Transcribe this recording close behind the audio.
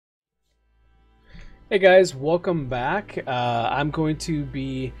Hey guys, welcome back. I'm going to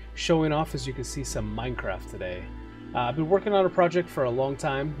be showing off, as you can see, some Minecraft today. I've been working on a project for a long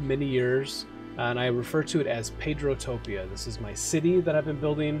time, many years, and I refer to it as Pedrotopia. This is my city that I've been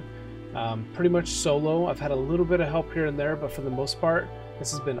building pretty much solo. I've had a little bit of help here and there, but for the most part,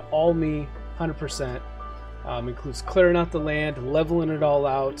 this has been all me, 100%. Includes clearing out the land, leveling it all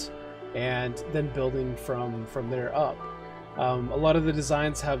out, and then building from there up. A lot of the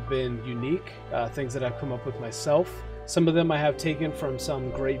designs have been unique, things that I've come up with myself. Some of them I have taken from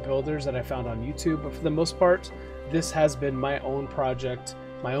some great builders that I found on YouTube, but for the most part, this has been my own project,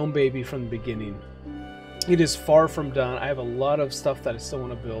 my own baby from the beginning. It is far from done. I have a lot of stuff that I still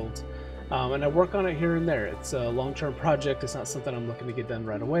want to build, and I work on it here and there. It's a long-term project. It's not something I'm looking to get done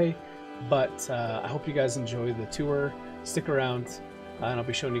right away, but I hope you guys enjoy the tour. Stick around. And I'll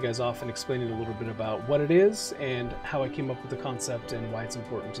be showing you guys off and explaining a little bit about what it is and how I came up with the concept and why it's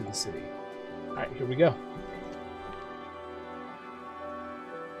important to the city. Alright, here we go.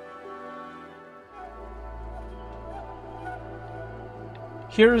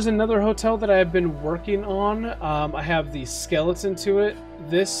 Here is another hotel that I've been working on. I have the skeleton to it.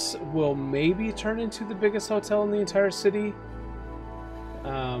 This will maybe turn into the biggest hotel in the entire city.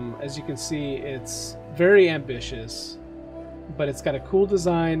 As you can see, it's very ambitious, but it's got a cool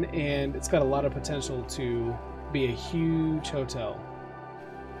design and it's got a lot of potential to be a huge hotel.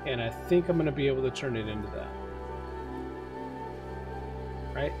 And I think I'm going to be able to turn it into that.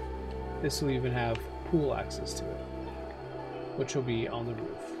 Right? This will even have pool access to it, which will be on the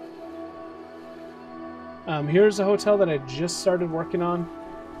roof. Here's a hotel that I just started working on.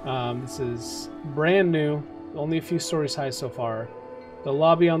 This is brand new, only a few stories high so far. The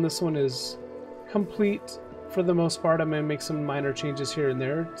lobby on this one is complete. For the most part, I may make some minor changes here and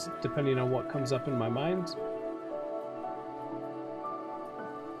there, depending on what comes up in my mind.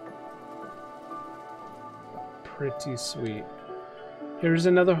 Pretty sweet. Here's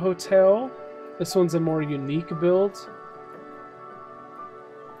another hotel. This one's a more unique build.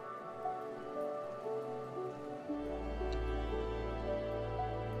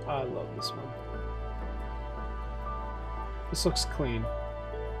 I love this one. This looks clean.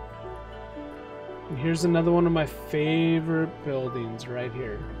 And here's another one of my favorite buildings right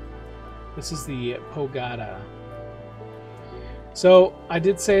here. This is the Pagoda. So I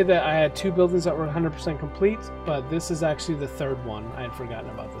did say that I had two buildings that were 100% complete, but this is actually the third one. I had forgotten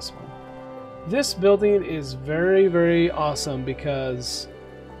about this one. This building is very, very awesome because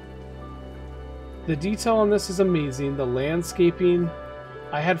the detail on this is amazing. The landscaping,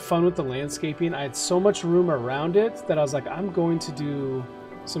 I had fun with the landscaping. I had so much room around it that I was like, I'm going to do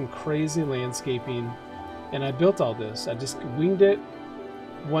some crazy landscaping, and I built all this. I just winged it,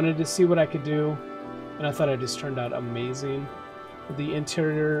 wanted to see what I could do, and I thought it just turned out amazing. The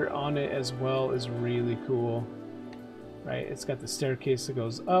interior on it as well is really cool, right? It's got the staircase that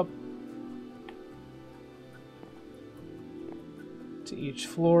goes up to each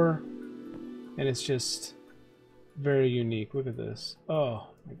floor, and it's just very unique. Look at this. Oh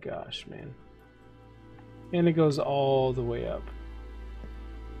my gosh, man. And it goes all the way up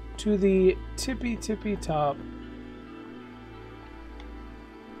to the tippy top.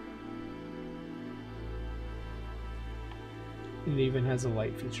 It even has a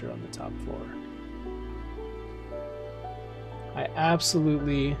light feature on the top floor. I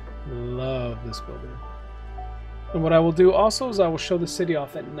absolutely love this building. And what I will do also is I will show the city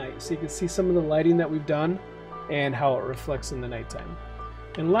off at night so you can see some of the lighting that we've done and how it reflects in the nighttime.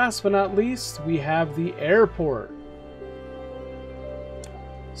 And last but not least, we have the airport.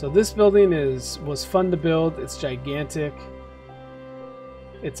 So this building was fun to build. It's gigantic.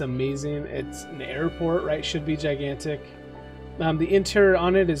 It's amazing. It's an airport, right? Should be gigantic. The interior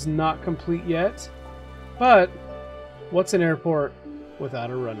on it is not complete yet, but what's an airport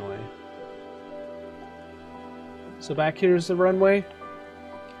without a runway? So back here is the runway.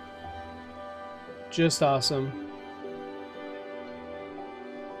 Just awesome.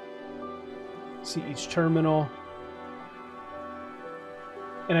 See each terminal.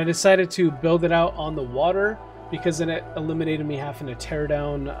 And I decided to build it out on the water because then it eliminated me having to tear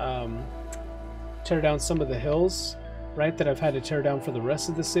down some of the hills, right, that I've had to tear down for the rest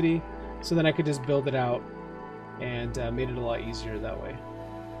of the city. So then I could just build it out and made it a lot easier that way.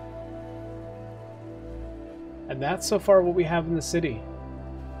 And that's so far what we have in the city.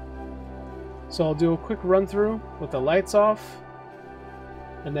 So I'll do a quick run through with the lights off,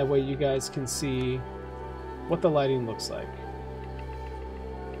 and that way you guys can see what the lighting looks like.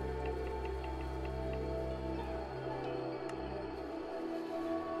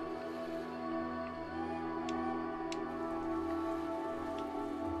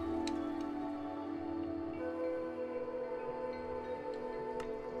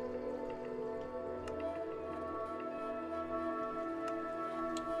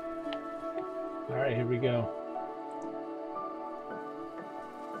 Alright, here we go.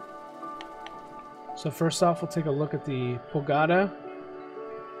 So first off, we'll take a look at the Pogada.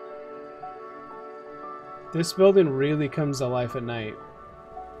 This building really comes to life at night.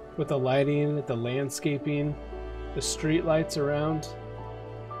 With the lighting, the landscaping, the street lights around.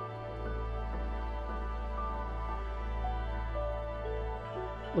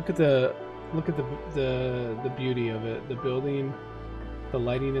 Look at the beauty of it. The building, the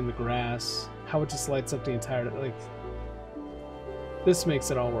lighting in the grass, how it just lights up the entire, like, this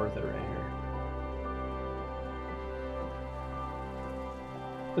makes it all worth it right here.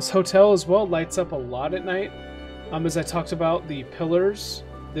 This hotel as well lights up a lot at night. As I talked about, the pillars,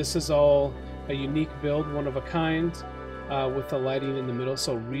 this is all a unique build, one of a kind, with the lighting in the middle,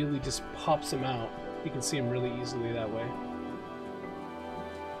 so it really just pops them out. You can see them really easily that way.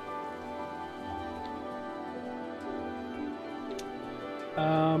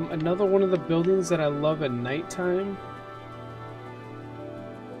 Another one of the buildings that I love at nighttime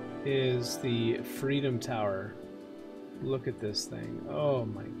is the Freedom Tower. Look at this thing. Oh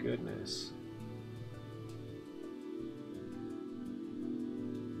my goodness.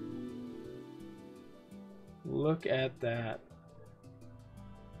 Look at that.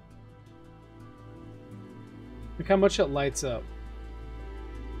 Look how much it lights up.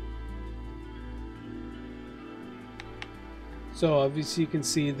 So obviously you can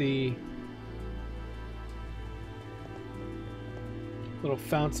see the little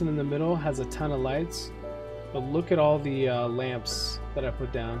fountain in the middle has a ton of lights. But look at all the lamps that I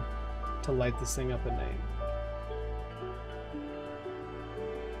put down to light this thing up at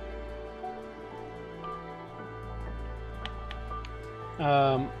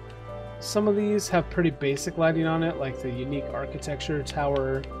night. Some of these have pretty basic lighting on it, like the unique architecture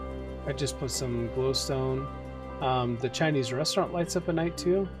tower. I just put some glowstone. The Chinese restaurant lights up at night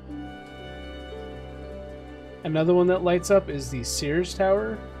too. Another one that lights up is the Sears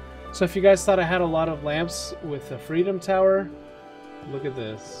Tower. So if you guys thought I had a lot of lamps with the Freedom Tower, look at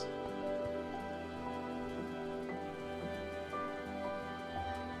this.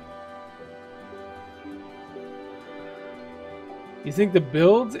 You think the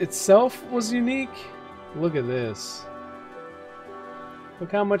build itself was unique? Look at this.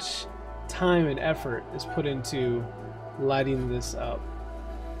 Look how much time and effort is put into lighting this up.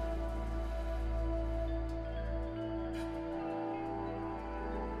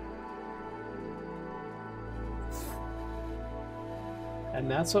 And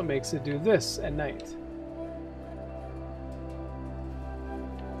that's what makes it do this at night.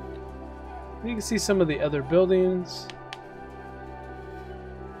 You can see some of the other buildings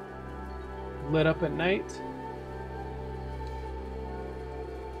lit up at night.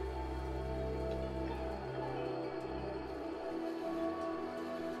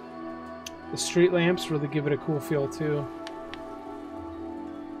 The street lamps really give it a cool feel too.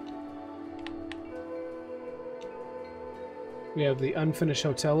 We have the unfinished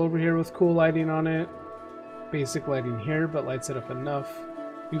hotel over here with cool lighting on it. Basic lighting here, but lights it up enough.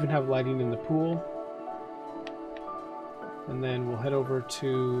 We even have lighting in the pool. And then we'll head over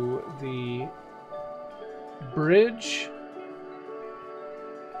to the bridge.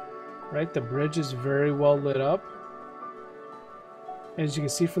 Right, the bridge is very well lit up. As you can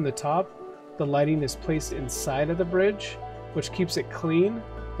see from the top, the lighting is placed inside of the bridge, which keeps it clean,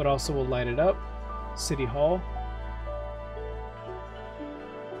 but also will light it up. City Hall.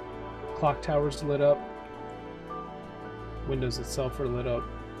 Clock tower's lit up. Windows itself are lit up.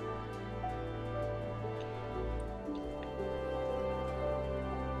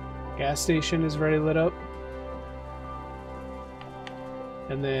 Gas station is very lit up.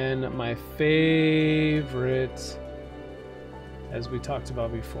 And then my favorite, as we talked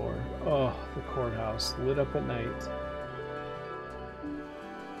about before, oh, the courthouse, lit up at night.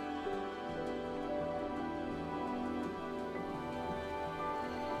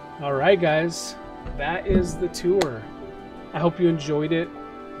 Alright guys, that is the tour. I hope you enjoyed it.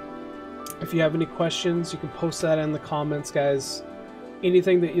 If you have any questions, you can post that in the comments, guys.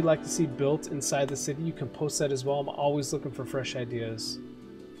 Anything that you'd like to see built inside the city, you can post that as well. I'm always looking for fresh ideas.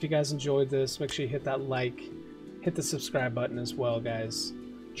 If you guys enjoyed this, make sure you hit that like, hit the subscribe button as well, guys.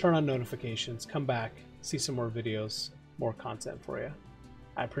 Turn on notifications, come back, see some more videos, more content for you.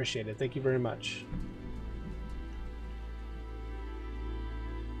 I appreciate it. Thank you very much.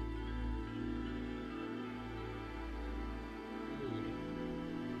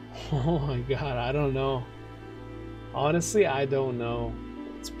 Oh my god, I don't know. Honestly, I don't know.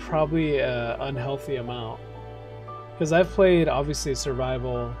 It's probably an unhealthy amount. Because I've played, obviously,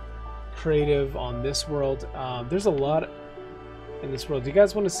 survival, creative on this world. There's a lot in this world. Do you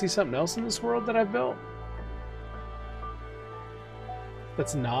guys want to see something else in this world that I've built?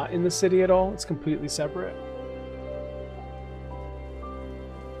 That's not in the city at all? It's completely separate?